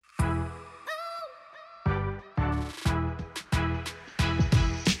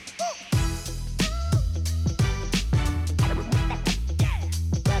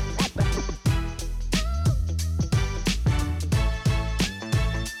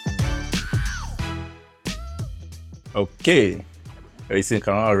Okay. I think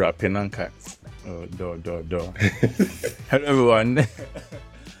I'm rapping and cat. Oh, do. Hello, everyone.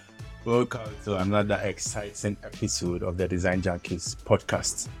 Welcome to another exciting episode of the Design Junkies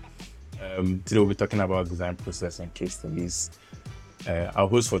podcast. Today we'll be talking about design process and case studies. Our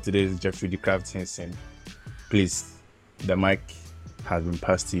host for today is Jeffrey the Craft Henson. Please, the mic has been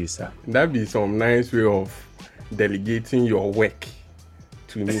passed to you, sir. That'd be some nice way of delegating your work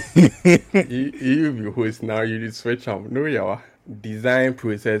to me. you be host now, you just switch on. No, your design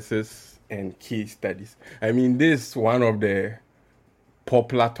processes and case studies. I mean, this is one of the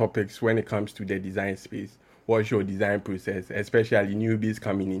popular topics when it comes to the design space. What's your design process, especially newbies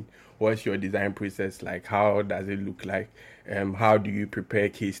coming in? What's your design process like? How does it look like? How do you prepare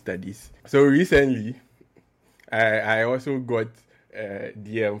case studies? So recently, I also got a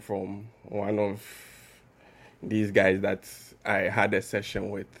DM from one of these guys that I had a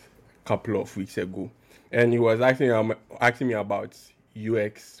session with a couple of weeks ago, and he was asking me about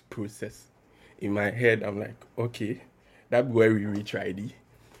UX process. In my head, I'm like, okay, that's where we reach ID.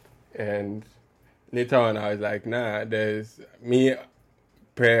 And later on, I was like, nah, there's me.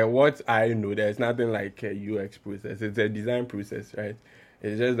 Per what I know, there's nothing like a UX process. It's a design process, right?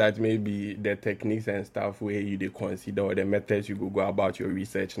 It's just that maybe the techniques and stuff where you they consider or the methods you go about your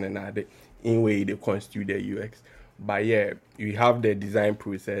research and other in way they constitute the UX. But yeah, you have the design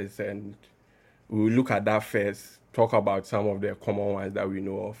process, and we'll look at that first, talk about some of the common ones that we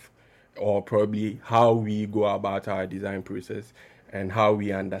know of, or probably how we go about our design process and how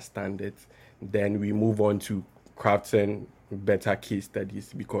we understand it. Then we move on to crafting better case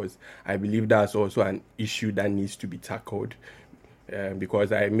studies, because I believe that's also an issue that needs to be tackled.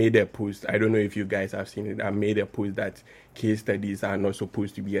 Because I made a post, I don't know if you guys have seen it, I made a post that case studies are not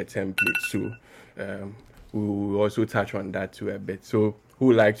supposed to be a template. So we will also touch on that too a bit. So who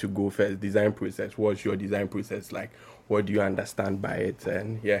would like to go first? Design process. What's your design process like? What do you understand by it?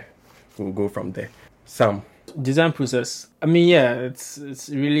 And yeah, we'll go from there. Sam. Design process. I mean, yeah, it's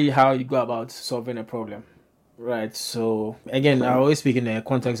really how you go about solving a problem. Right. So again, I always speak in the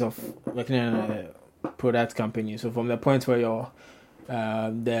context of working in a product company. So from the point where your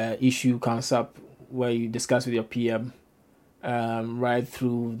the issue comes up, where you discuss with your PM, right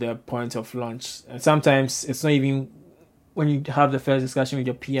through the point of launch. And sometimes it's not even when you have the first discussion with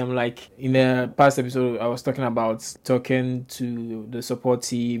your PM. Like in the past episode, I was talking about talking to the support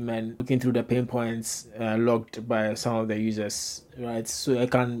team and looking through the pain points logged by some of the users. Right. So I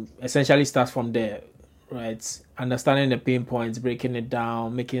can essentially start from there. Right, understanding the pain points, breaking it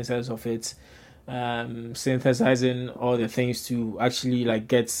down, making sense of it, synthesizing all the things to actually like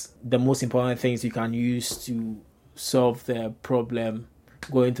get the most important things you can use to solve the problem,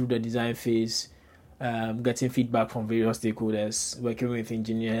 going through the design phase, getting feedback from various stakeholders, working with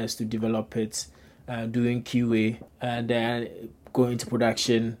engineers to develop it, doing QA, and then going to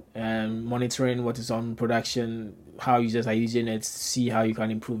production and monitoring what is on production, how users are using it, see how you can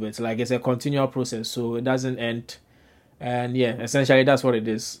improve it. Like it's a continual process, so it doesn't end. And yeah, essentially that's what it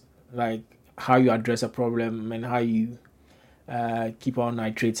is. Like how you address a problem and how you keep on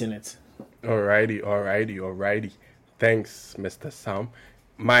iterating it. Alrighty. Thanks, Mr. Sam.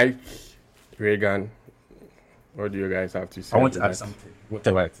 Mike, Reagan, what do you guys have to say? I want to add something,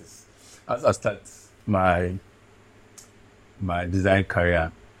 whatever it is. As I start my design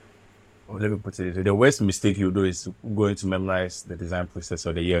career, let me put it, the worst mistake you do is going to memorize the design process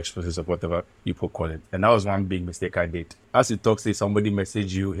or the UX process or whatever people call it. And that was one big mistake I did. As you talk, say somebody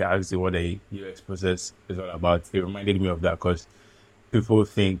message you, he asks you what the UX process is all about. It reminded me of that because people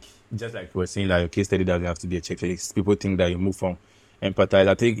think, just like we were saying, that your case study doesn't have to be a checklist. People think that you move from empathize.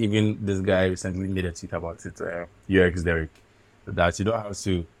 I think even this guy recently made a tweet about it, UX Derek, that you don't have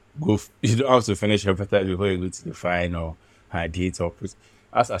to finish empathize before you go to define or ideate or put.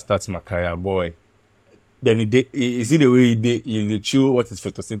 As I start my career, boy, then you see the way you chew what is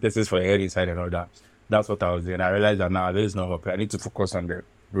photosynthesis for your head inside and all that. That's what I was doing. I realized that now there is no hope. I need to focus on the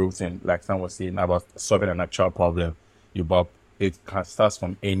real thing, like Sam was saying about solving an actual problem. It can start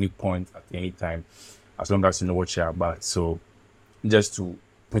from any point at any time, as long as you know what you're about. So just to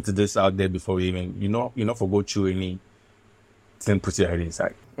put this out there before we even, forgo through any thing, put your head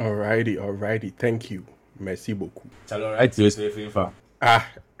inside. Alrighty. Thank you. Merci beaucoup. Alright, you say favor.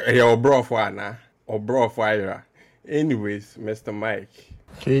 Your bro for na or bro for. Anyways, Mr. Mike.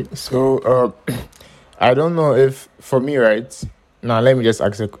 Okay, so I don't know if for me, right now, let me just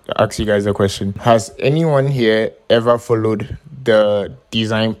ask you guys a question. Has anyone here ever followed the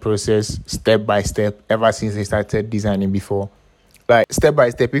design process step by step ever since they started designing before? Like step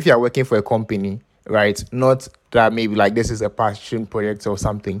by step, if you are working for a company, right? Not that maybe like this is a passion project or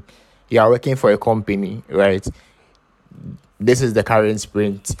something. You are working for a company, right? this is the current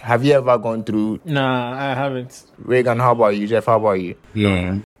sprint. Have you ever gone through? Nah, I haven't. Reagan, how about you? Jeff, how about you?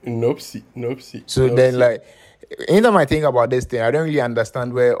 No. Nope. So then, like, anytime I think about this thing, I don't really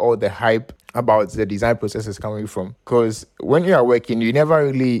understand where all the hype about the design process is coming from. Because when you are working, you never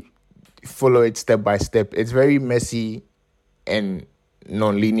really follow it step by step. It's very messy and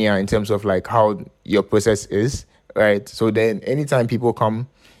non-linear in terms of like how your process is, right? So then anytime people come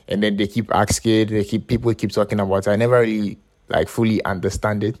and then they keep asking, people keep talking about it, I never really like fully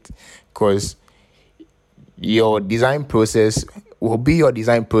understand it, because your design process will be your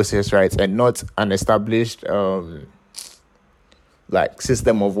design process, right? And not an established like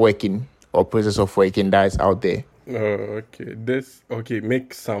system of working or process of working that is out there. Okay.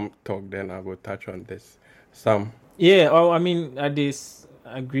 Make some talk, then I will touch on this. Some. Yeah, well, I mean, I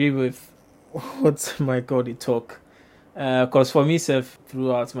agree with what Michael did talk. Because for me,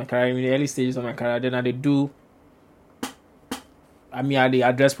 throughout my career, in the early stages of my career, then I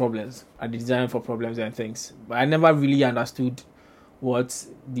address problems. I design for problems and things. But I never really understood what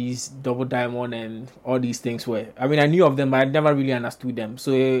these double diamond and all these things were. I mean, I knew of them, but I never really understood them.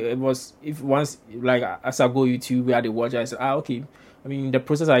 So it was, if once, like, as I go YouTube, where they watch, I said, okay. I mean, the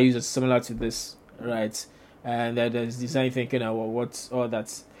process I use is similar to this, right? And there's design thinking and what's all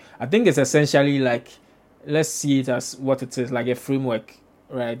that. I think it's essentially like, let's see it as what it is, like a framework,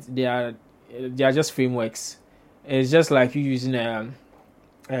 right? They are just frameworks. It's just like you using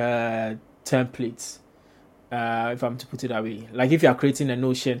templates, if I'm to put it that way. Like if you are creating a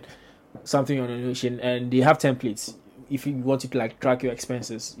Notion, something on a Notion, and they have templates. If you want to like track your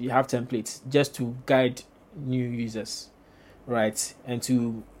expenses, you have templates just to guide new users, right? And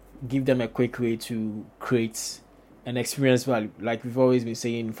to give them a quick way to create an experience value, like we've always been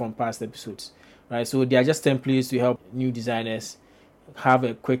saying from past episodes, right? So they are just templates to help new designers have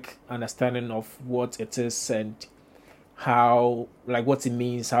a quick understanding of what it is and how, like, what it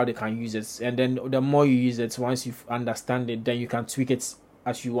means, how they can use it. And then the more you use it, once you understand it, then you can tweak it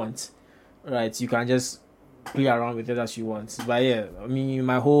as you want, right? You can just play around with it as you want. But yeah, I mean,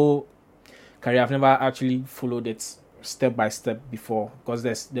 my whole career, I've never actually followed it step by step before, because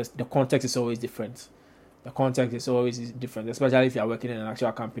there's the context is always different. The context is always different, especially if you're working in an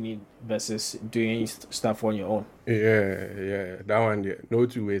actual company versus doing stuff on your own. Yeah, that one. Yeah. No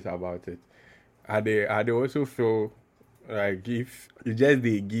two ways about it. They also feel like if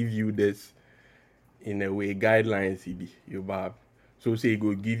they give you this in a way guidelines, you bab. So say it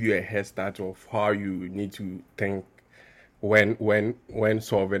will give you a head start of how you need to think when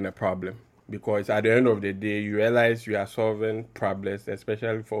solving a problem. Because at the end of the day, you realize you are solving problems,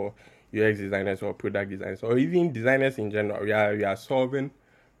 especially for UX designers or product designers, or even designers in general. We are solving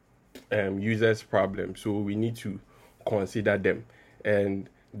users' problems, so we need to consider them. And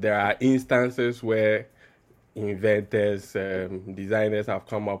there are instances where inventors, designers have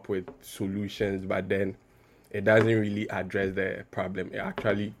come up with solutions, but then it doesn't really address the problem. It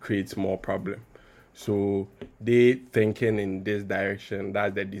actually creates more problem. So they thinking in this direction,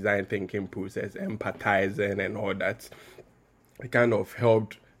 that's the design thinking process, empathizing and all that. It kind of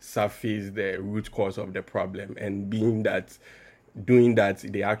helped surface the root cause of the problem, and doing that,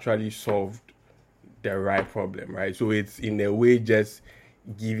 they actually solved the right problem, right? So it's in a way just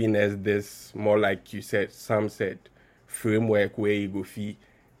giving us this more, like you said, Sam said, framework where you go fee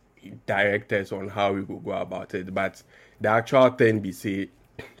direct us on how we go about it. But the actual thing be say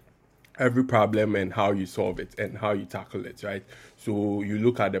every problem and how you solve it and how you tackle it, right? So you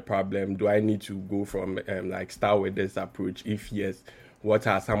look at the problem. Do I need to go from start with this approach? If yes, what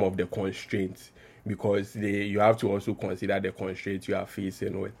are some of the constraints? Because you have to also consider the constraints you are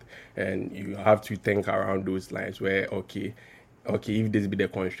facing with, and you have to think around those lines where okay, if this be the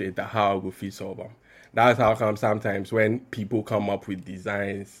constraint, how I go fit solve them. That's how come sometimes when people come up with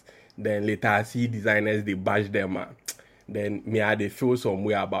designs, then later I see designers they bash them, then they feel some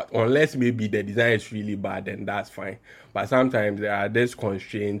way about, unless maybe the design is really bad, then that's fine. But sometimes there are these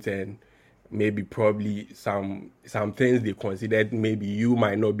constraints and maybe probably some things they considered maybe you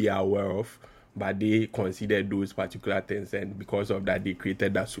might not be aware of, but they considered those particular things, and because of that they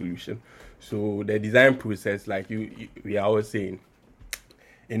created that solution. So the design process, like we are always saying,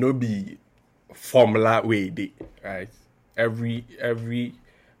 it no be formula way they, right? Every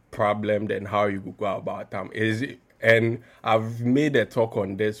problem, then how you go about them is. And I've made a talk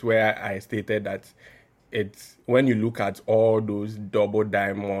on this where I stated that it's when you look at all those double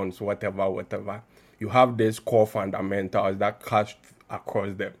diamonds, whatever, you have these core fundamentals that cut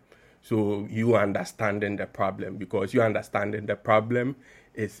across them. So you understanding the problem, because you understanding the problem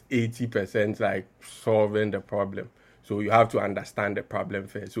is 80% like solving the problem. So you have to understand the problem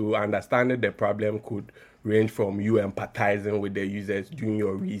first. So understanding the problem could range from you empathizing with the users, doing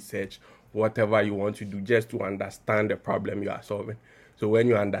your research, whatever you want to do, just to understand the problem you are solving. So when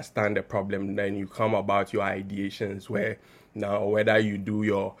you understand the problem, then you come about your ideations, where now whether you do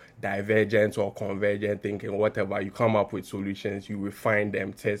your divergent or convergent thinking, whatever, you come up with solutions, you refine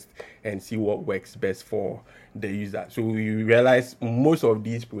them, test, and see what works best for the user. So you realize most of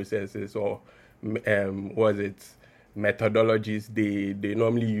these processes, or methodologies, they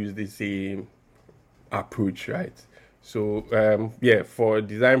normally use the same approach, right? So for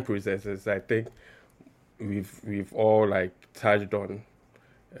design processes, I think we've all like touched on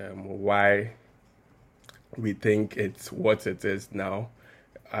why we think it's what it is now.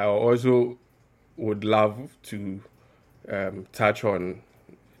 I also would love to touch on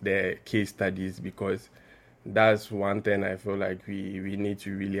the case studies, because that's one thing I feel like we need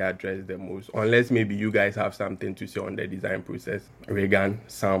to really address the most. Unless maybe you guys have something to say on the design process. Regan,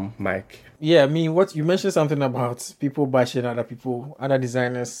 Sam, Mike. Yeah, I mean, what you mentioned something about people bashing other people, other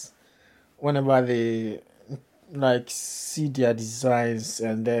designers, whenever they like see their designs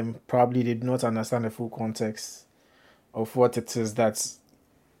and then probably did not understand the full context of what it is that's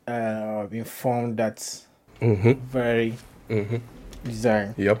informed that very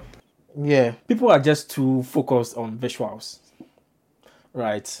design. Yep. Yeah, people are just too focused on visuals,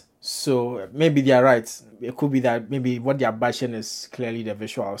 right? So maybe they are right. It could be that maybe what they are bashing is clearly the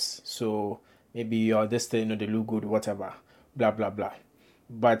visuals. So maybe you're this thing, they look good, whatever, blah blah blah.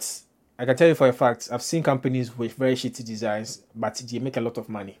 But I can tell you for a fact, I've seen companies with very shitty designs, but they make a lot of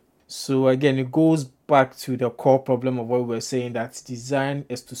money. So again, it goes back to the core problem of what we were saying, that design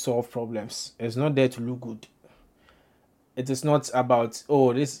is to solve problems. It's not there to look good. It is not about,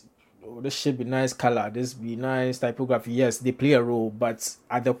 this should be nice color, this be nice typography. Yes, they play a role, but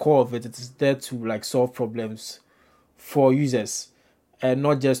at the core of it, it is there to like solve problems for users and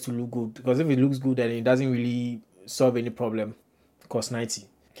not just to look good. Because if it looks good, then it doesn't really solve any problem. Cost 90.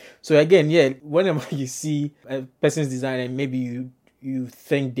 So again, whenever you see a person's design and maybe you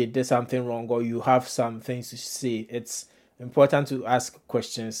think they did something wrong, or you have some things to say, it's important to ask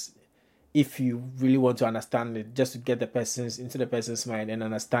questions if you really want to understand it, just to get into the person's mind and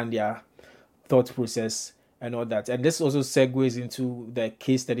understand their thought process and all that. And this also segues into the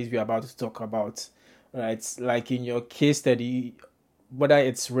case studies we're about to talk about, right? Like in your case study, whether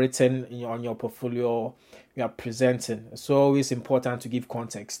it's written on your portfolio, you are presenting, it's always important to give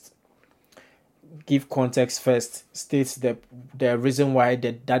context. Give context first, state the reason why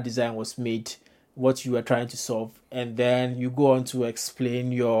that design was made, what you are trying to solve, and then you go on to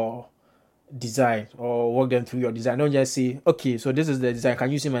explain your design or walk them through your design. Don't just say, okay, so this is the design,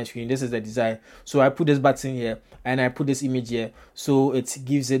 can you see my screen? This is the design, so I put this button here and I put this image here, so it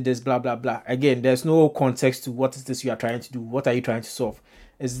gives it this blah blah blah. Again, there's no context to what is this you are trying to do, what are you trying to solve.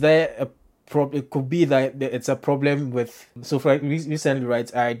 Is there a problem? It could be that it's a problem with, so for recently,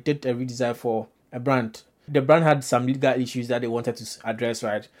 right, I did a redesign for a brand. The brand had some legal issues that they wanted to address,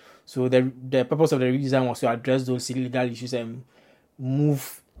 right? So the purpose of the redesign was to address those legal issues and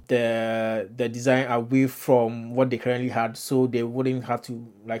move the design away from what they currently had, so they wouldn't have to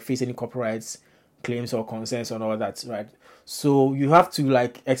like face any copyright claims or concerns and all that, right? So you have to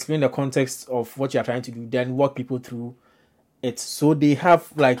like explain the context of what you're trying to do, then walk people through it, so they have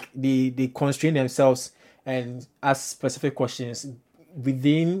like they constrain themselves and ask specific questions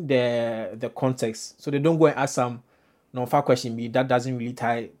within the context, so they don't go and ask some non-far question that doesn't really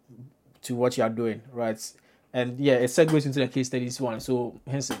tie to what you are doing, right? And it segues into the case studies one. So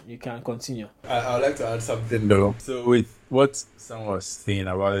Henson, you can continue. I would like to add something though. So with what someone was saying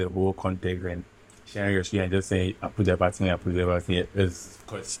about the whole context and sharing your screen and just saying I put the button here, I put the button here, is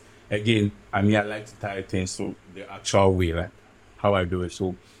because again, I like to tie things to the actual way, like how I do it.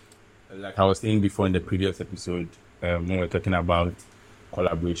 So like I was saying before in the previous episode, when we were talking about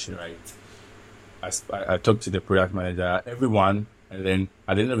collaboration, right? I talked to the product manager, everyone, and then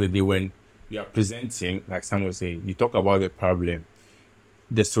at the end of the day, when you are presenting, like someone was saying, you talk about the problem,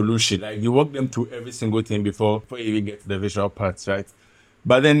 the solution, like you walk them through every single thing before you even get to the visual parts, right?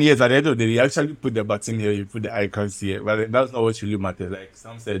 But then yes, at the end of the day, you actually put the button here, you put the icons here, but that's not what really matters. Like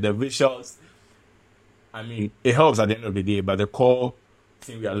some said, the visuals, it helps at the end of the day, but the core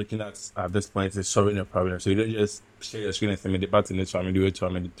thing we are looking at this point is solving a problem. So you don't just share your screen and say, the button is for me, do it for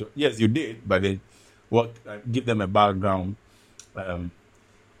me. Yes, you did, but then give them a background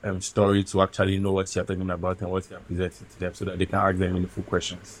story to actually know what you're talking about and what you're presenting to them, so that they can ask them meaningful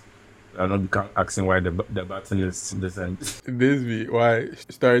questions. I'm not asking why the button is this and this be why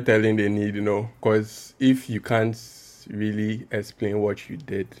storytelling they need, because if you can't really explain what you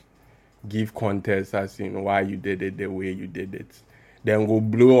did, give context as in why you did it the way you did it. Then go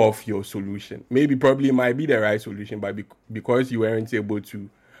blow off your solution. Maybe probably it might be the right solution, but because you weren't able to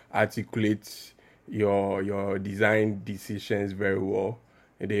articulate your design decisions very well,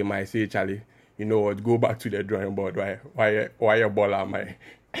 they might say, Charlie, you know what, go back to the drawing board. Why a ball am I?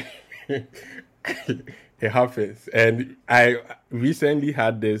 It happens. And I recently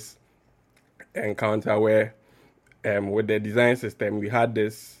had this encounter where with the design system we have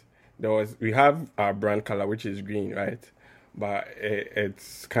our brand color, which is green, right? But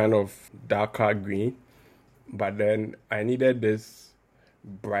it's kind of darker green. But then I needed this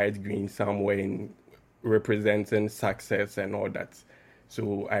bright green somewhere in representing success and all that.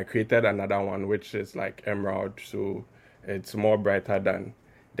 So I created another one which is like emerald, so it's more brighter than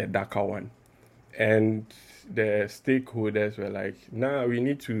the darker one. And the stakeholders were like, nah, we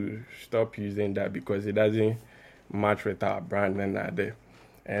need to stop using that because it doesn't match with our brand and that.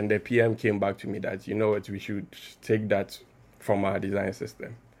 And the PM came back to me that, you know what, we should take that from our design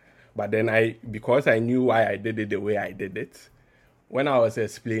system. But then because I knew why I did it the way I did it, when I was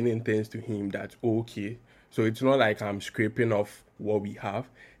explaining things to him that, okay, so it's not like I'm scraping off what we have.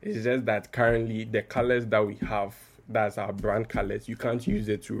 It's just that currently the colors that we have, that's our brand colors, you can't use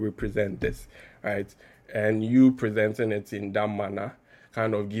it to represent this, right? And you presenting it in that manner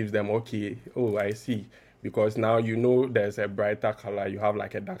kind of gives them, okay, oh, I see. Because now you know there's a brighter color, you have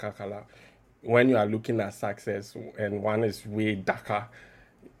like a darker color. When you are looking at success and one is way darker,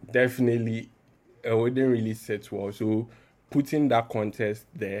 definitely it wouldn't really sit well. So putting that context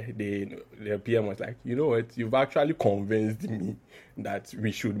there, the PM was like, you know what, you've actually convinced me that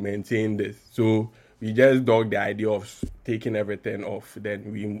we should maintain this. So we just dug the idea of taking everything off.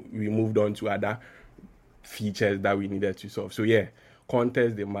 Then we moved on to other features that we needed to solve. So yeah,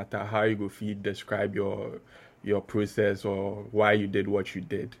 context, they matter. How you go feed, describe your process or why you did what you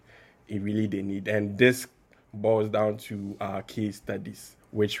did. It really they need. And this boils down to our case studies,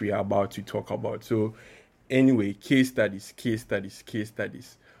 which we are about to talk about. So anyway, case studies.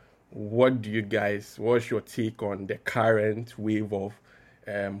 What's your take on the current wave of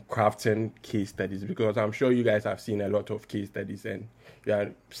crafting case studies? Because I'm sure you guys have seen a lot of case studies and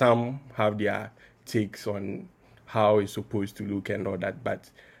some have their takes on how it's supposed to look and all that, but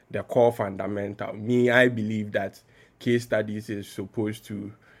the core fundamental, I believe that case studies is supposed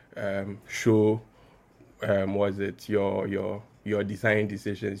to show your design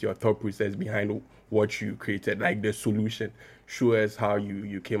decisions, your thought process behind what you created, like the solution. Show us how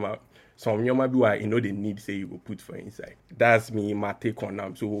you came out. Some you might be why the need say you go put for inside. That's my take on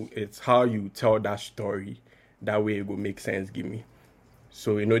them. So it's how you tell that story. That way it will make sense. Give me.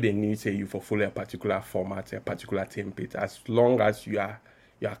 So they need say you for follow a particular format, a particular template. As long as you are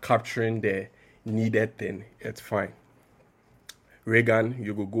capturing the needed thing, it's fine. Reagan,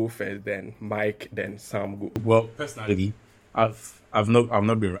 you go first, then Mike, then Sam go. Well, personally, I've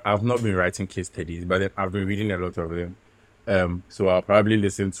not been writing case studies, but then I've been reading a lot of them. So I'll probably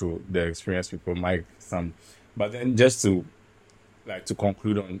listen to the experience people, Mike, Sam. But then just to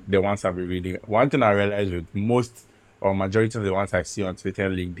conclude on the ones I've been reading, one thing I realized with most or majority of the ones I see on Twitter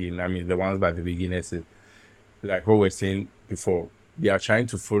and LinkedIn, I mean the ones by the beginners, like what we're saying before, they are trying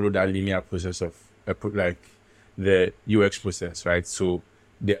to follow that linear process of the UX process, right? So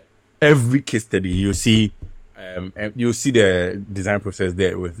every case study you see the design process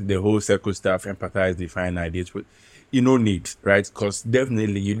there with the whole circle stuff, empathize, define ideas, but need, right? Because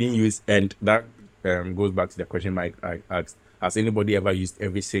definitely you didn't use, and that goes back to the question Mike asked. Has anybody ever used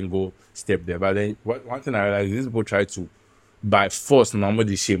every single step there? But then one thing I realized is these people try to, by force,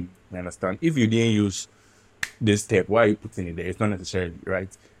 normally shame. You understand? If you didn't use this step, why are you putting it there? It's not necessarily, right?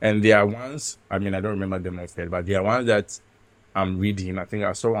 And there are ones, I don't remember them off head, but there are ones that I'm reading. I think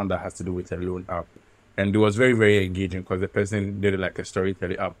I saw one that has to do with a loan app. And it was very, very engaging because the person did it like a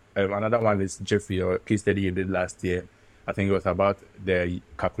storytelling app. Another one is Jeffrey, a case study he did last year. I think it was about the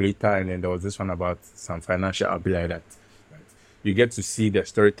calculator, and then there was this one about some financial app like that. You get to see the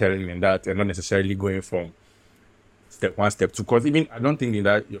storytelling in that and not necessarily going from step one, step two. Because even I don't think in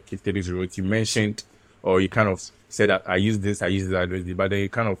that your case studies wrote, you mentioned or you kind of said that I use this, I use this, but then you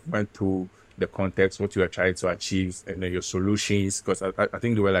kind of went through the context, what you are trying to achieve, and then your solutions. Because I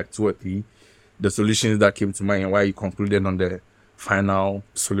think there were like 2 or 3, the solutions that came to mind and why you concluded on the final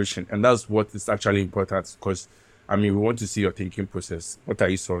solution. And that's what is actually important because, we want to see your thinking process. What are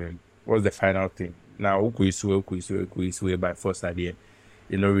you solving? What's the final thing? Now, by first idea,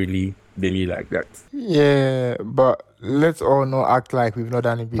 really daily like that. Yeah, but let's all not act like we've not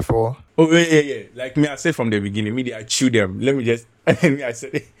done it before. Oh, yeah. Like me, I said from the beginning, I chew them. Let me just, I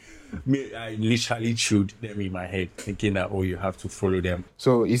said, Me, I literally chewed them in my head, thinking that you have to follow them.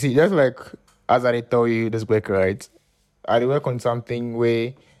 So you see, just like as I tell you this work, right? I dey work on something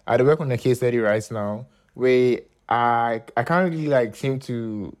where I dey work on a case study right now where I can't really like seem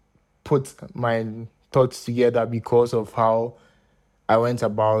to put my thoughts together because of how I went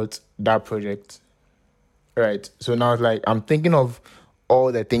about that project. Right. So now it's like I'm thinking of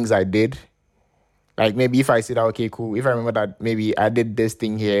all the things I did. Like maybe if I said, okay, cool. If I remember that maybe I did this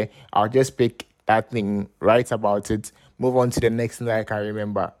thing here, I'll just pick that thing, write about it, move on to the next thing that I can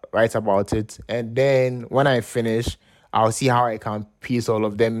remember, write about it. And then when I finish, I'll see how I can piece all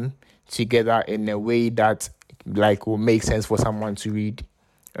of them together in a way that like will make sense for someone to read.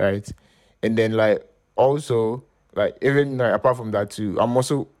 Right. And then like also like even like, apart from that too, I'm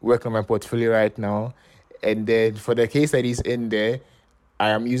also working on my portfolio right now. And then for the case studies in there, I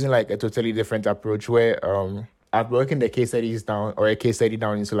am using like a totally different approach where I'm broken the case studies down or a case study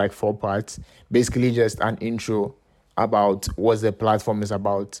down into like 4 parts. Basically just an intro about what the platform is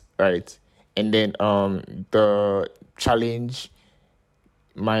about, right? And then the challenge,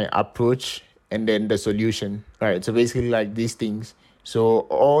 my approach, and then the solution. Right. So basically like these things. So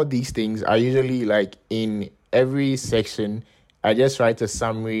all these things are usually like in every section, I just write a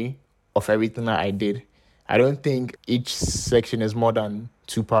summary of everything that I did. I don't think each section is more than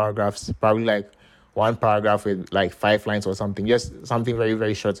 2 paragraphs, probably like 1 paragraph with like 5 lines or something, just something very,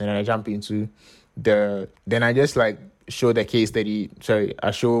 very short. And then I jump into then I just like show the case study. Sorry,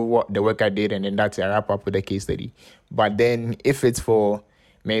 I show what the work I did, and then that's it. I wrap up with the case study. But then if it's for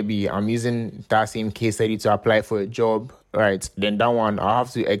maybe I'm using that same case study to apply for a job, right? Then that one I'll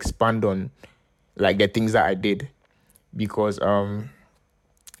have to expand on like the things that I did because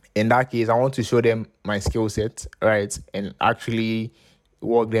in that case I want to show them my skill set, right? And actually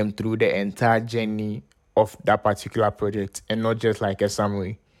walk them through the entire journey of that particular project and not just like a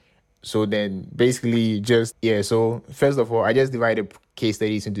summary. So then basically just so first of all I just divided case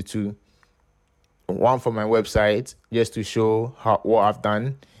studies into 2. One for my website just to show what I've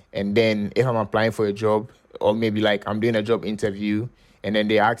done, and then if I'm applying for a job or maybe like I'm doing a job interview and then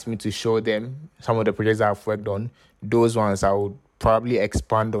they ask me to show them some of the projects that I've worked on, those ones I would probably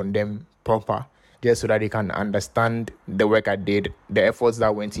expand on them proper just so that they can understand the work I did, the efforts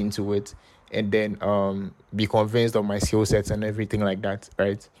that went into it, and then be convinced of my skill sets and everything like that,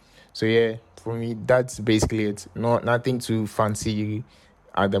 right? So yeah, for me that's basically it. Nothing too fancy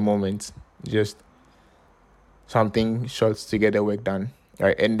at the moment, just something short to get the work done,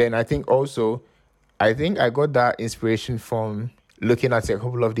 right? And then I think I got that inspiration from looking at a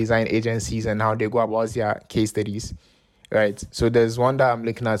couple of design agencies and how they go about their case studies, right? So there's one that I'm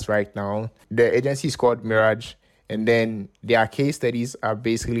looking at right now. The agency is called Mirage, and then their case studies are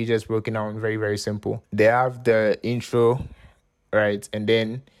basically just broken down very, very simple. They have the intro, right? And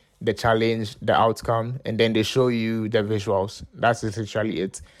then the challenge, the outcome, and then they show you the visuals. That's essentially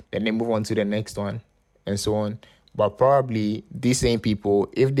it. Then they move on to the next one and so on. But probably these same people,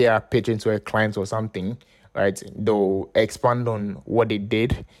 if they are pitching to a client or something, right, they'll expand on what they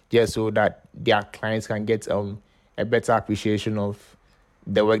did just so that their clients can get a better appreciation of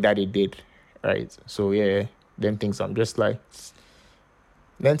the work that they did, right? So yeah, them things I'm just like,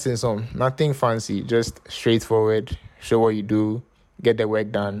 then some nothing fancy, just straightforward, show what you do, get the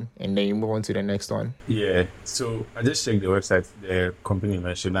work done, and then you move on to the next one. Yeah, so I just checked the website, the company you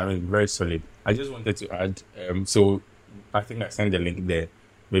mentioned. I mean, very solid. I just wanted to add, so I think I sent the link there.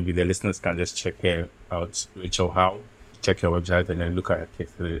 Maybe the listeners can just check her out, Rachel Howe, check her website, and then look at her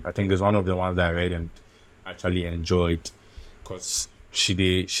case study. I think there's one of the ones that I read and actually enjoyed because she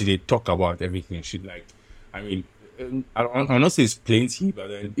did talk about everything. She like, I mean, I'll not say it's plenty, but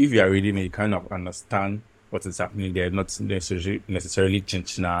then if you are reading it, you kind of understand what is happening there, not necessarily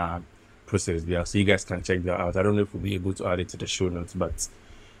changing our process there. So you guys can check that out. I don't know if we'll be able to add it to the show notes, but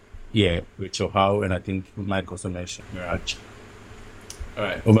yeah, Rachel Howe, and I think Mike also mentioned Mirage. All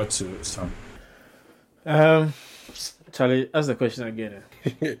right, over to Sam. Charlie, ask the question again.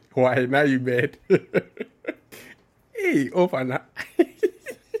 Why now you bad? Hey, over now.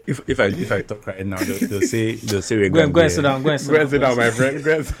 If I talk right now, they'll say we're Go and sit down. Go and sit down, my friend.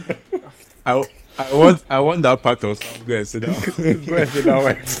 Go and sit down. I want that part of Sam. Go and sit down. Go and sit down,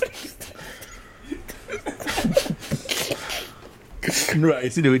 my friend. No, I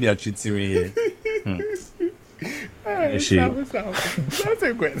see the way they are treating me here. That's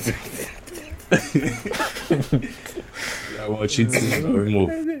a question. I want cheating or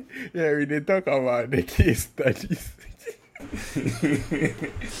remove. Yeah, we did talk about the case studies.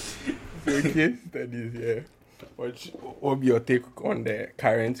 So case studies, yeah. What be your take on the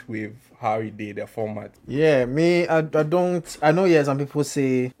current wave, how it did the format? Yeah, me, I don't. I know. Yeah, some people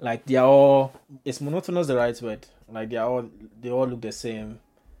say like they are all. It's monotonous, the right word. Like they all look the same,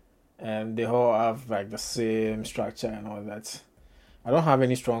 and they all have like the same structure and all that. I don't have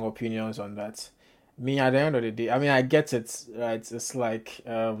any strong opinions on that. Me, at the end of the day, I mean, I get it, right? It's like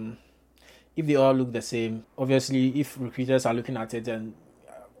if they all look the same, obviously, if recruiters are looking at it and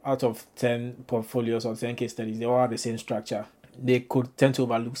out of 10 portfolios or 10 case studies, they all have the same structure, they could tend to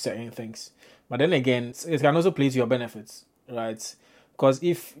overlook certain things. But then again, it can also play to your benefits, right? Because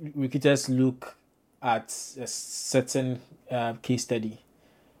if recruiters look at a certain case study,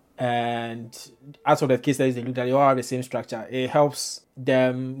 and out of the case studies they look at, they all have the same structure, it helps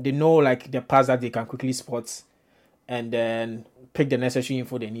them. They know like the parts that they can quickly spot and then pick the necessary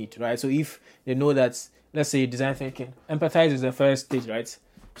info they need, right? So if they know that, let's say design thinking, empathize is the first stage, right?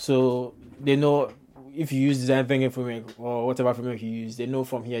 So they know if you use design thinking framework or whatever framework you use, they know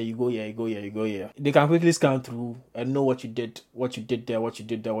from here you go here, you go here, you go here. They can quickly scan through and know what you did there, what you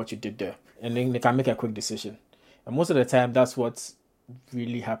did there, and then they can make a quick decision. And most of the time, that's what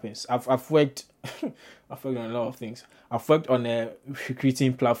really happens. I've worked I've worked on a lot of things. I've worked on a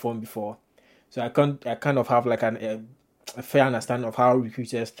recruiting platform before, so I kind of have like a fair understanding of how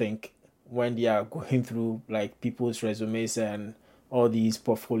recruiters think when they are going through like people's resumes and all these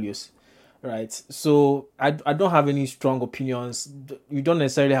portfolios, right? So I don't have any strong opinions. You don't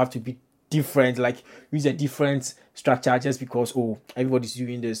necessarily have to be different, like use a different structure just because everybody's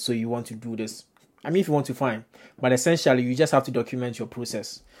doing this, so you want to do this. I mean, if you want to, fine. But essentially, you just have to document your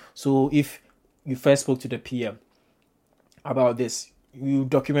process. So if you first spoke to the PM about this, you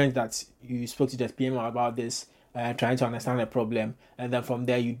document that you spoke to the PM about this, trying to understand the problem. And then from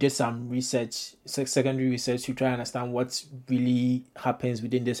there, you did some research, secondary research to try and understand what really happens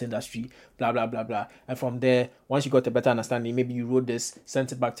within this industry, blah, blah, blah, blah. And from there, once you got a better understanding, maybe you wrote this,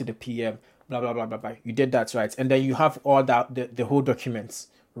 sent it back to the PM, blah, blah, blah, blah, blah. You did that, right? And then you have all that, the whole documents.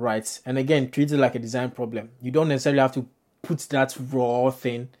 Right. And again, treat it like a design problem. You don't necessarily have to put that raw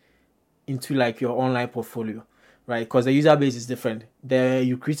thing into like your online portfolio, right? Because the user base is different. The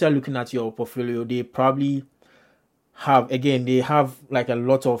recruiter looking at your portfolio, they probably they have like a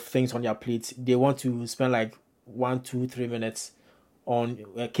lot of things on their plate. They want to spend like 1, 2, 3 minutes on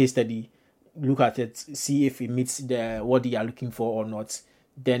a case study, look at it, see if it meets what they are looking for or not.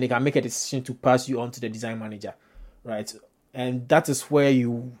 Then they can make a decision to pass you on to the design manager, right? And that is where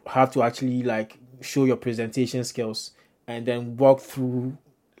you have to actually like show your presentation skills and then walk through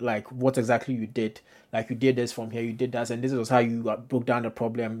like what exactly you did. Like you did this from here, you did that, and this was how you broke down the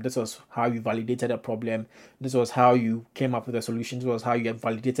problem. This was how you validated the problem. This was how you came up with a solution. This was how you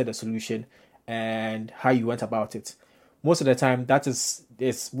validated the solution and how you went about it. Most of the time, that is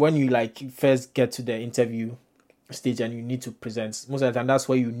when you like first get to the interview stage and you need to present. Most of the time, that's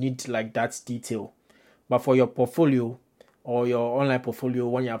where you need like that detail. But for your portfolio or your online portfolio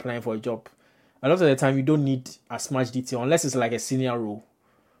when you're applying for a job, a lot of the time you don't need as much detail unless it's like a senior role,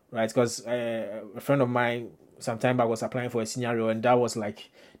 right? Because a friend of mine some time back was applying for a senior role, and that was like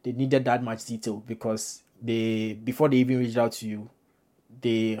they needed that much detail because before they even reached out to you,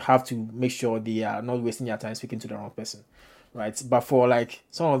 they have to make sure they are not wasting their time speaking to the wrong person, right? But for like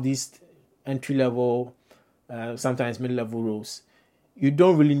some of these entry level, sometimes mid level roles, you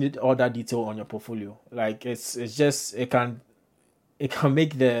don't really need all that detail on your portfolio. Like it's just it can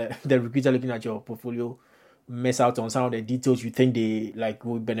make the recruiter looking at your portfolio miss out on some of the details you think they like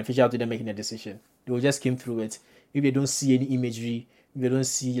will be beneficial to them making a decision. They will just skim through it. If they don't see any imagery, if they don't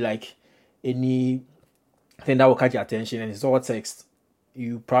see like any thing that will catch your attention and it's all text,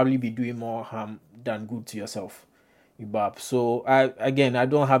 you probably be doing more harm than good to yourself. So I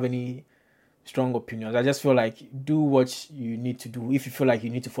don't have any strong opinions. I just feel like do what you need to do. If you feel like you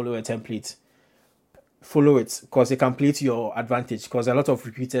need to follow a template, follow it because it can play to your advantage. Because a lot of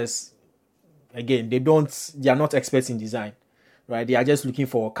recruiters, again, they are not experts in design, right? They are just looking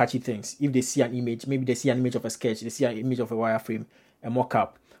for catchy things. If they see an image, maybe they see an image of a sketch, they see an image of a wireframe, a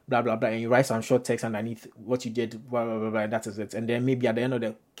mock-up, blah blah blah, and you write some short text underneath what you did, blah blah blah, blah, and that is it. And then maybe at the end of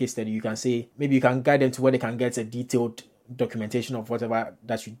the case study, you can say, maybe you can guide them to where they can get a detailed documentation of whatever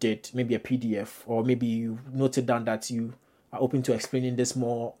that you did, maybe a PDF, or maybe you noted down that you are open to explaining this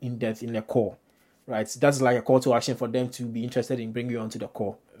more in depth in the call, right? That's like a call to action for them to be interested in bringing you onto the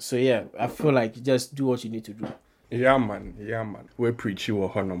call. So yeah, I feel like just do what you need to do. Yeah man. We preach you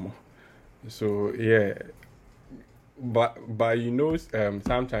honomo. So yeah, but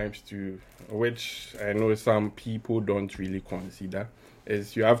sometimes too, which I know some people don't really consider,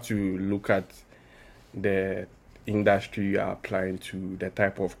 is you have to look at the industry you are applying to, the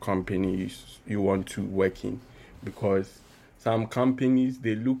type of companies you want to work in. because some companies,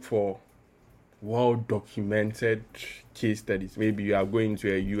 they look for well documented case studies. Maybe you are going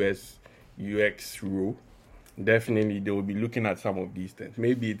to a US UX role, definitely they will be looking at some of these things.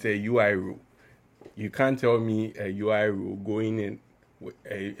 Maybe it's a UI role. You can't tell me a UI role going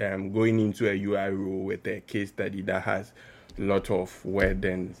into a UI role with a case study that has a lot of word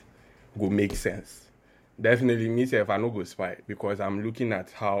and go make sense. Definitely me say if I no go spy, because I'm looking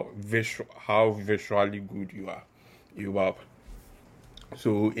at how visually good you are.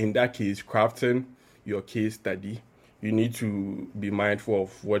 So in that case, crafting your case study, you need to be mindful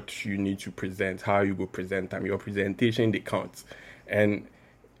of what you need to present, how you go present them. Your presentation, they count. And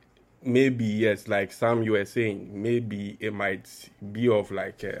maybe, yes, like Sam, you were saying, maybe it might be of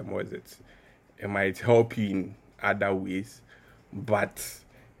like, what is it? It might help you in other ways. But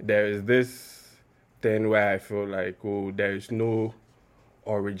there is this thing where I feel like, oh, there is no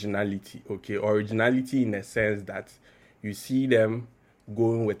originality. Okay, originality in a sense that you see them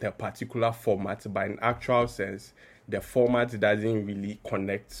going with a particular format, but in actual sense, the format doesn't really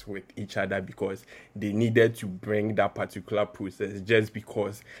connect with each other because they needed to bring that particular process just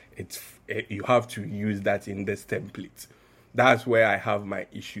because you have to use that in this template. That's where I have my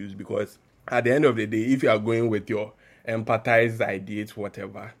issues, because at the end of the day, if you are going with your empathize, ideate,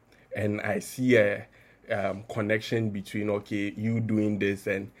 whatever, and I see a connection between, okay, you doing this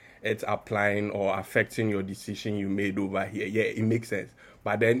and it's applying or affecting your decision you made over here, yeah, it makes sense.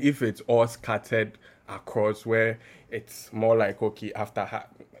 But then if it's all scattered across, where it's more like, okay, after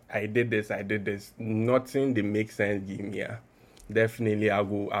I did this, nothing that makes sense give me. Definitely I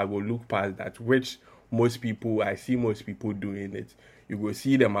will look past that, which I see most people doing it. You go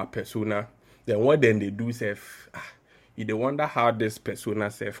see them a persona, then what then they do you they wonder how this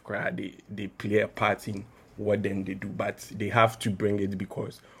persona they play a part in what then they do, but they have to bring it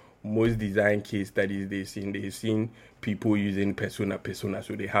because most design case studies they've seen people using persona,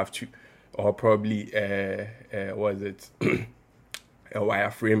 so they have to, or probably was it a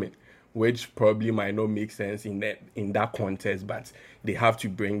wireframing, which probably might not make sense in that context, but they have to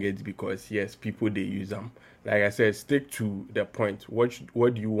bring it because yes, people they use them. Like I said, stick to the point.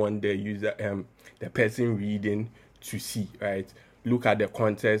 What do you want the user, the person reading to see, right? Look at the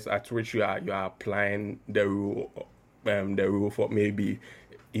context at which you are applying the rule for. Maybe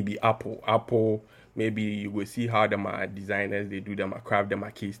it be Apple. Maybe you will see how them are designers, they do them, craft them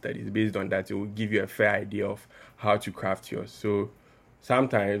case studies. Based on that, it will give you a fair idea of how to craft yours. So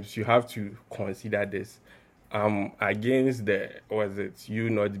sometimes you have to consider this. Against you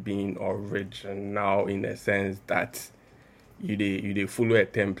not being original in a sense that you follow a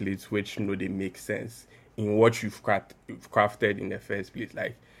template which they make sense in what you've crafted in the first place.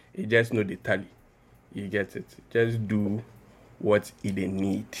 Like, it just the tally. You get it. Just do what it they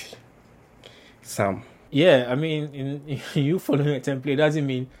need. Sam. Yeah, I mean, in you following a template doesn't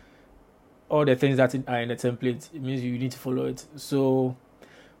mean all the things that are in the template. It means you need to follow it. So,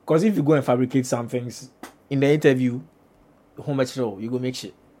 because if you go and fabricate some things in the interview, how much you go make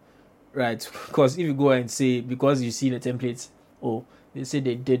shit, right? Because if you go and say, because you see the templates, they say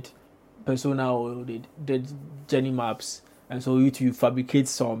they did persona or they did journey maps, and so you fabricate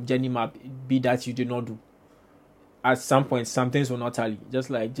some journey map, be that you did not do. At some point, some things will not tally.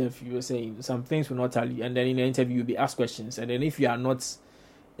 Just like Jeff, you were saying, some things will not tally. And then in the interview, you'll be asked questions. And then if you are not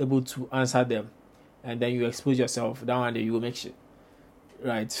able to answer them, and then you expose yourself, that one day you will make shit.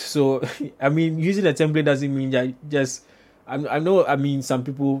 Right. So, I mean, using a template doesn't mean that I know, I mean, some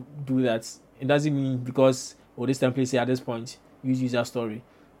people do that. It doesn't mean because, this template say at this point, use user story.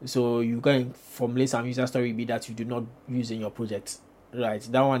 So you can formulate some user story, be that you do not use in your project. Right.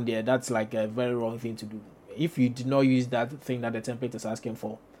 That one there, that's like a very wrong thing to do. If you did not use that thing that the template is asking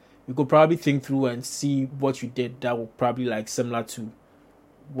for, you could probably think through and see what you did that will probably like similar to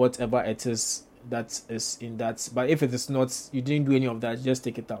whatever it is that is in that. But if it is not, you didn't do any of that, just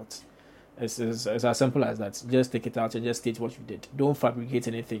take it out. It's as simple as that. Just take it out and just state what you did. Don't fabricate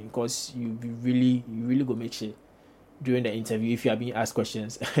anything, because you really go make shit during the interview if you are being asked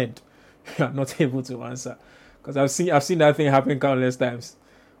questions and you are not able to answer. Because I've seen that thing happen countless times,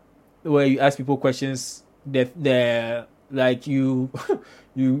 where you ask people questions. They like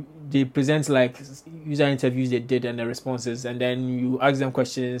they present like user interviews they did and the responses, and then you ask them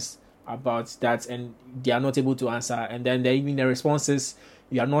questions about that and they are not able to answer, and then even the responses,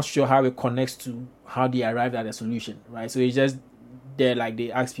 you are not sure how it connects to how they arrived at a solution, right? So it's just like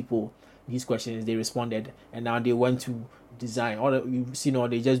they ask people these questions, they responded, and now they went to design, or you've seen, or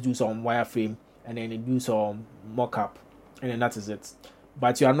they just do some wireframe and then they do some mock-up, and then that is it.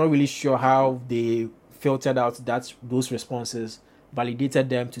 But you are not really sure how they filtered out those responses, validated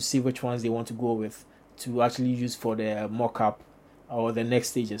them to see which ones they want to go with, to actually use for the mock-up or the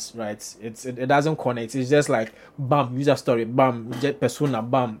next stages, right? It doesn't connect. It's just like bam, user story, bam, jet persona,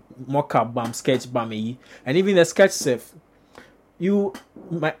 bam, mock-up, bam, sketch, bam, and even the sketch self.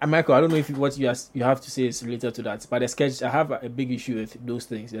 Michael, I don't know if what you have to say is related to that, but the sketch, I have a big issue with those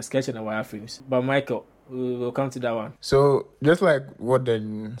things, the sketch and the wireframes. But Michael, we'll come to that one. So just like what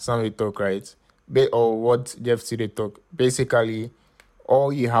then somebody talk, right? Or what Jeff said talk. Basically,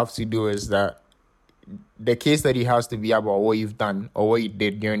 all you have to do is that the case study has to be about what you've done or what you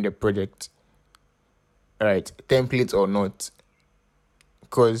did during the project, right? Templates or not,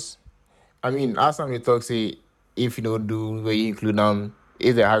 because I mean, as somebody talk, say if you don't do where you include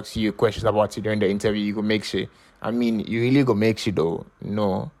if they ask you questions about it during the interview, you go make sure. I mean, you really go make sure though.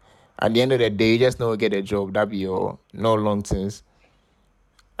 No, at the end of the day, you just don't get a job. That be all. No long things.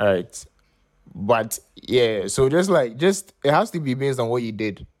 All right, but yeah. So just it has to be based on what you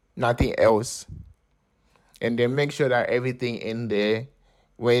did, nothing else. And then make sure that everything in there,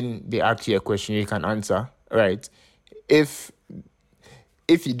 when they ask you a question, you can answer. Right? If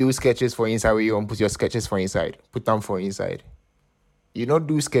you do sketches for inside, where you want to put your sketches for inside, put them for inside. You don't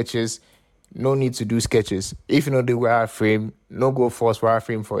do sketches, no need to do sketches. If you don't do wireframe, no go force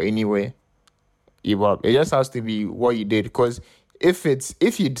wireframe for anywhere. It just has to be what you did. Because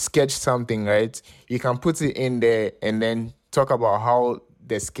if you sketch something, right, you can put it in there and then talk about how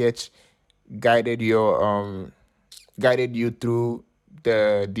the sketch guided you through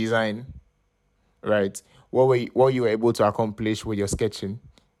the design, right? What you were able to accomplish with your sketching.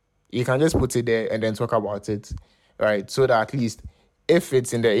 You can just put it there and then talk about it, right? So that at least if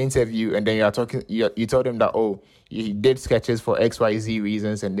it's in the interview and then you tell them that, oh, you did sketches for XYZ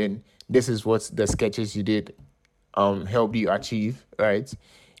reasons, and then this is what the sketches you did helped you achieve, right?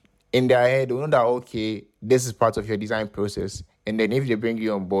 In their head, they know that, okay, this is part of your design process. And then if they bring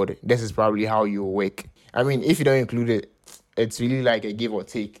you on board, this is probably how you work. I mean, if you don't include it, it's really like a give or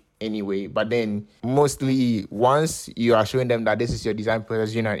take anyway. But then mostly once you are showing them that this is your design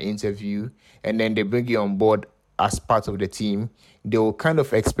process in an interview, and then they bring you on board as part of the team, they will kind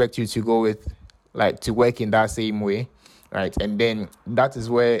of expect you to go with, like, to work in that same way, right? And then that is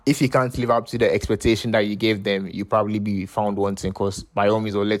where, if you can't live up to the expectation that you gave them, you probably be found wanting, because by all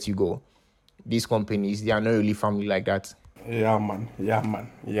means, they'll let you go. These companies, they are not really family like that. Yeah, man.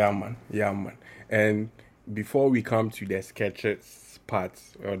 And before we come to the sketches part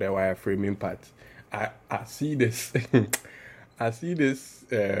or the wireframing part, I see this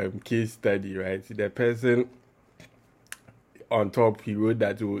case study, right? The person on top, he wrote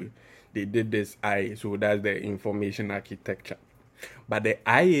that they did this IA, so that's the information architecture. But the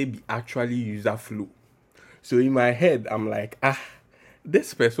IA be actually user flow. So in my head, I'm like,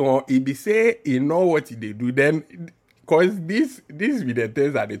 this person, he be say, you know what they do, then, because this be the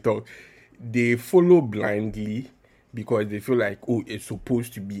things that they talk. They follow blindly because they feel like, oh, it's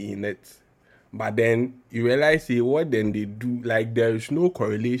supposed to be in it. But then you realize, what then they do, like, there is no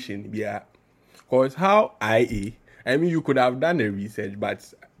correlation. Yeah. Because how IA, I mean, you could have done a research,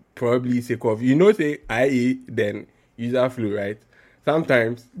 but probably sake of, say IA, then user flow, right?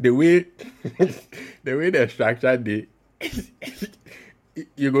 Sometimes the way the structure they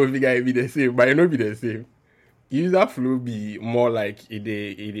you go figure it be the same, but it not be the same. User flow be more like it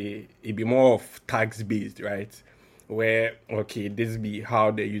be more of tags based, right? Where, okay, this be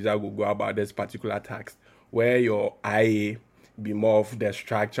how the user will go about this particular task. Where your IA be more of the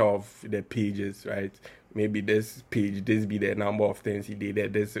structure of the pages, right? Maybe this page, this be the number of things he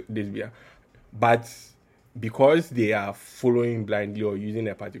did, this be but because they are following blindly or using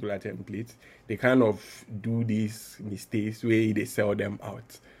a particular template, they kind of do these mistakes where they sell them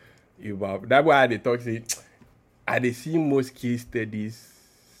out. That's why they talk, I see most case studies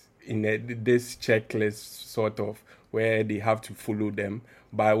in this checklist sort of where they have to follow them.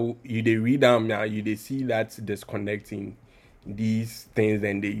 But they read them now, they see that disconnecting these things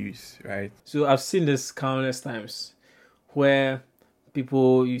and they use, right? So I've seen this countless times where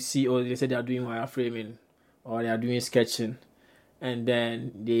people, you see, or they say they are doing wireframing or they are doing sketching, and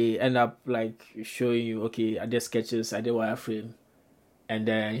then they end up like showing you, okay, I did sketches, I did wireframe, and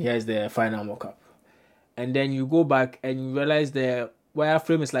then here's the final mockup. And then you go back and you realize the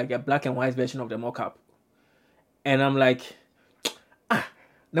wireframe is like a black and white version of the mockup. And I'm like,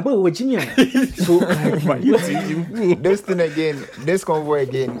 so this thing again, this convo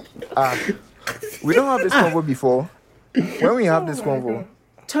again. We don't have this convo before. When we have this convo,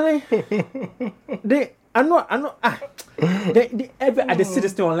 Charlie, I know. I see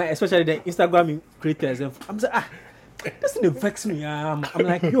this thing online, especially the Instagram creators. I'm like, this thing affects me. I'm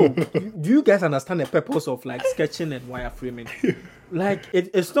like, yo, do you guys understand the purpose of like sketching and wireframing? like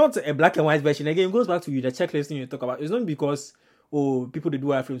it's not a black and white version. Again, it goes back to the checklist thing you talk about. It's not because people they do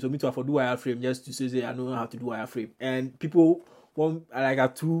wireframe, so me too I for do wireframe just to say I know how to do wireframe, and people want like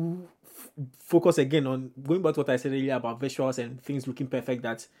have to focus again on going back to what I said earlier about visuals and things looking perfect.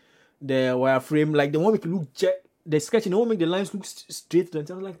 That the wireframe, like the one make it look the sketching, they won't make the lines look straight. And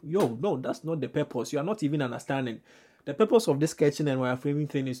I was like, yo, no, that's not the purpose. You are not even understanding. The purpose of this sketching and wireframing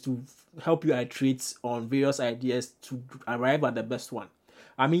thing is to help you iterate on various ideas to arrive at the best one.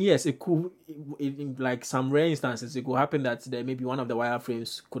 I mean, yes, it could, in like some rare instances, it could happen that there maybe one of the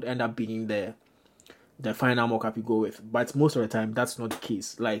wireframes could end up being the final mockup you go with. But most of the time, that's not the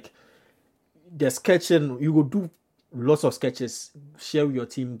case. Like, the sketching, you will do lots of sketches, share with your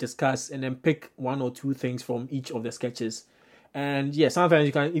team, discuss, and then pick one or two things from each of the sketches. And yeah, sometimes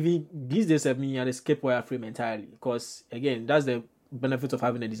you can even these days I skip wireframe entirely because again, that's the benefit of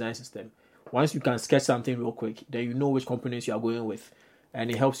having a design system. Once you can sketch something real quick, then you know which components you are going with, and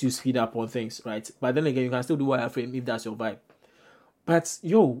it helps you speed up on things, right? But then again, you can still do wireframe if that's your vibe. But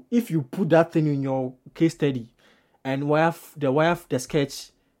if you put that thing in your case study, and the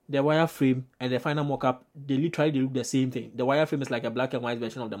sketch, the wireframe, and the final mockup, they literally look the same thing. The wireframe is like a black and white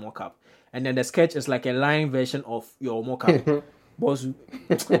version of the mockup. And then the sketch is like a line version of your mockup. Boss, you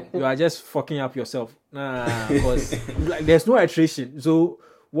are just fucking up yourself. Because like there's no iteration. So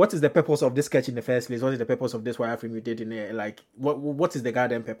what is the purpose of this sketch in the first place? What is the purpose of this wireframe you did in there? Like what is the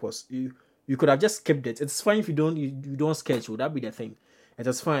goddamn purpose? You could have just skipped it. It's fine if you don't sketch. Would that be the thing? It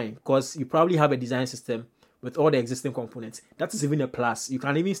is fine because you probably have a design system with all the existing components. That is even a plus. You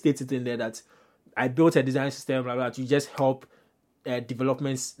can even state it in there that I built a design system, blah, blah, to just help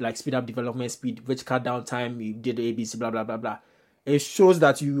developments, like speed up development speed, which cut down time, you did the ABC, blah, blah, blah, blah. It shows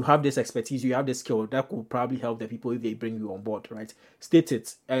that you have this expertise, you have this skill that could probably help the people if they bring you on board, right? State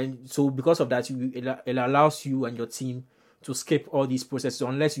it. And so because of that, it allows you and your team to skip all these processes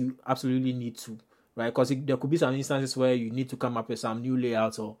unless you absolutely need to, right? Because there could be some instances where you need to come up with some new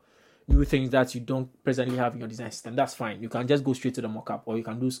layouts or new things that you don't presently have in your design system. That's fine. You can just go straight to the mockup or you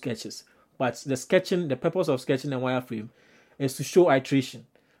can do sketches. But the purpose of sketching and wireframe is to show iteration,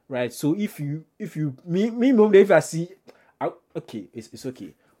 right? So if I see, okay, it's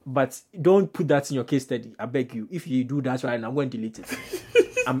okay, but don't put that in your case study. I beg you. If you do that right now, I'm going to delete it.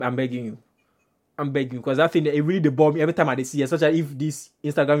 I'm begging you. Because I think that it really bore me every time I see, especially if these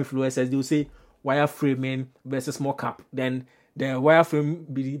Instagram influencers, they'll say wireframing versus mockup, then the wireframe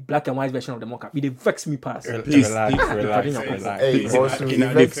be the black and white version of the mockup. It vex me past. Please, Relax. Hey, also, you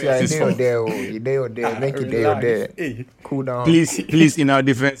vex your day or there, make it day or there. Cool down. Please, in our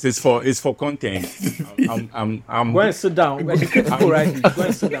defense, it's for content. I'm Go and sit down. Educate people right. Go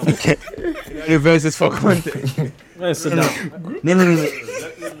and sit down. In our defense, it's for content. Go and sit down. No.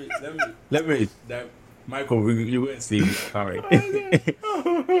 Let me. Michael, you go and sleep. All right.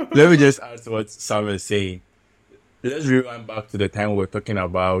 Let me just add to what Sam is saying. Let's rewind back to the time we were talking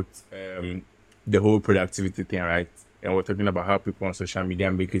about the whole productivity thing, right? And we're talking about how people on social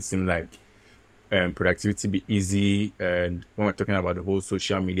media make it seem like productivity be easy. And when we're talking about the whole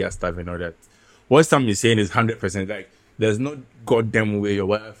social media stuff and all that, what Sam is saying is 100%. Like, there's no goddamn way your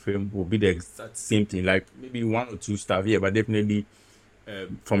wireframe will be the exact same thing. Like, maybe one or two stuff here, but definitely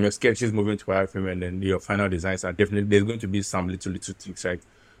from your sketches moving to wireframe and then your final designs are definitely, there's going to be some little tweaks, right?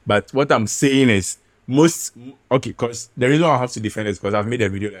 But what I'm saying is, because the reason I have to defend is because I've made a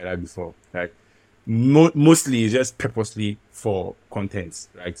video like that before. Like, mostly it's just purposely for content,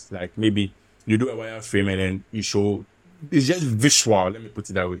 right? Like, maybe you do a wireframe and then you show, it's just visual, let me put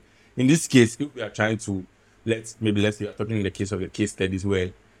it that way. In this case, if we are trying to, let's say we are talking in the case of the case studies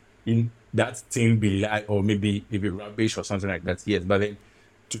where in that thing be like, or maybe rubbish or something like that, yes. But then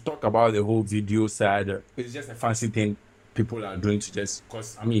to talk about the whole video side, it's just a fancy thing people are doing to just,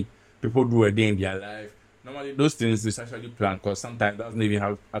 because, I mean, people do a day in their life. Normally, those things is actually planned because sometimes that's not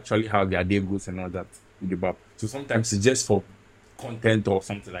even how their day goes and all that. So sometimes it's just for content or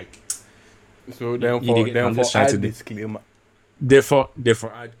something like. So therefore, add disclaimer. Therefore,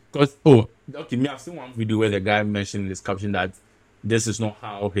 add because I've seen one video where the guy mentioned in his caption that this is not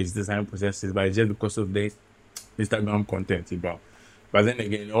how his design process is, but it's just because of the Instagram content, bro. But then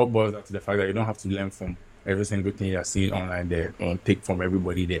again, it all boils down to the fact that you don't have to learn from every single thing you're seeing online there or take from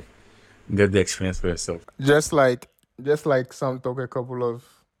everybody there. Get the experience for yourself. Just like some talk a couple of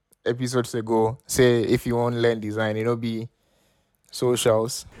episodes ago, say if you want to learn design, be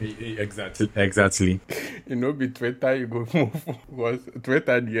socials. Exactly. Be Twitter, you go move. Because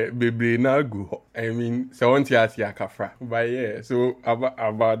Twitter, baby, now go. I mean, so once you ask Yakafra. But yeah, so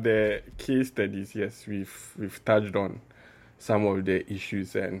about the case studies, yes, we've touched on some of the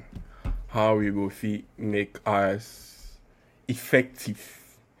issues and how we will make ours effective.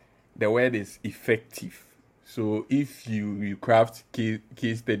 The word is effective. So if you craft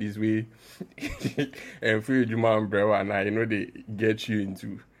case studies way and for your umbrella, and I know they get you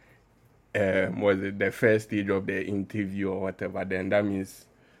into the first stage of the interview or whatever, then that means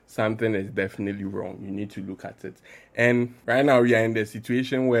something is definitely wrong. You need to look at it. And right now we are in the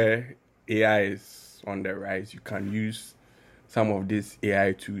situation where AI is on the rise. You can use some of these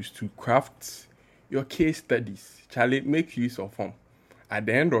AI tools to craft your case studies. Charlie, make use of them. At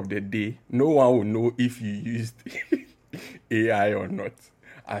the end of the day, no one will know if you used AI or not.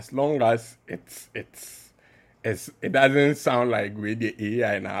 As long as it doesn't sound like with the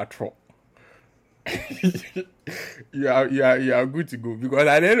AI in our throat. you are good to go, because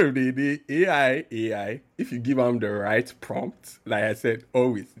at the end of the day, AI, if you give them the right prompt, like I said,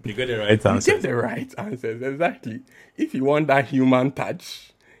 always You get the right answer. you get the right answers. Exactly. If you want that human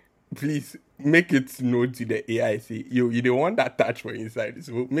touch, please make it known to the AI. Say, you don't want that touch for inside,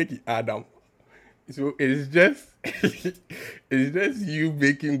 so make it Adam. So it's just it's just you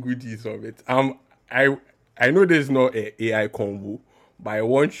making good use of it. I know there's not an AI combo, but I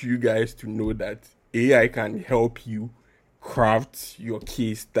want you guys to know that AI can help you craft your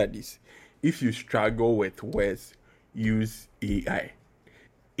case studies. If you struggle with words, use AI.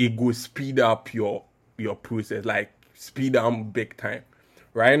 It will speed up your process, like speed up big time.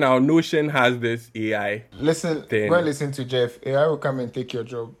 Right now, Notion has this AI. Listen, Then- go and listen to Jeff. AI will come and take your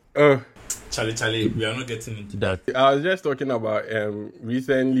job. Charlie, we are not getting into that. I was just talking about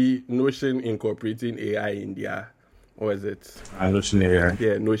recently Notion incorporating AI in their, what is it? Notion AI.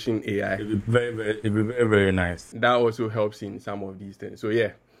 Yeah, Notion AI. It'd be very, very nice. That also helps in some of these things. So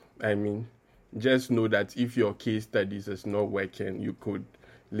yeah, I mean, just know that if your case studies is not working, you could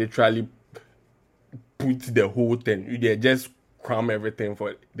literally put the whole thing. You just cram everything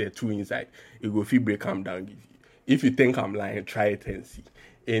for the two inside. It will feel break calm down. Give you. If you think I'm lying, try it and see.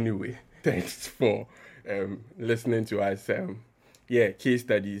 Anyway, thanks for listening to us. Case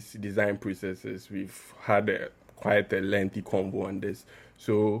studies, design processes. We've had quite a lengthy convo on this.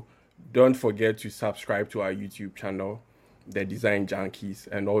 So don't forget to subscribe to our YouTube channel, The Design Junkies,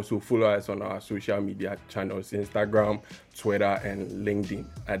 and also follow us on our social media channels, Instagram, Twitter, and LinkedIn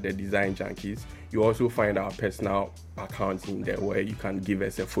at The Design Junkies. You also find our personal accounts in there where you can give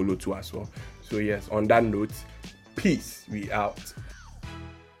us a follow to as well. So yes, on that note, peace. We out.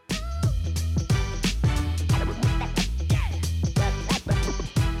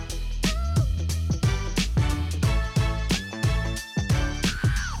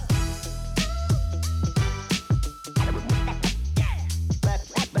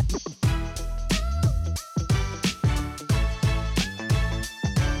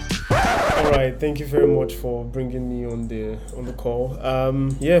 All right, thank you very much for bringing me on the call.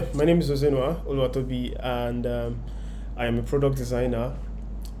 My name is Ozenwa Oluwatobi, and I am a product designer.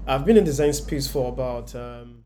 I've been in design space for about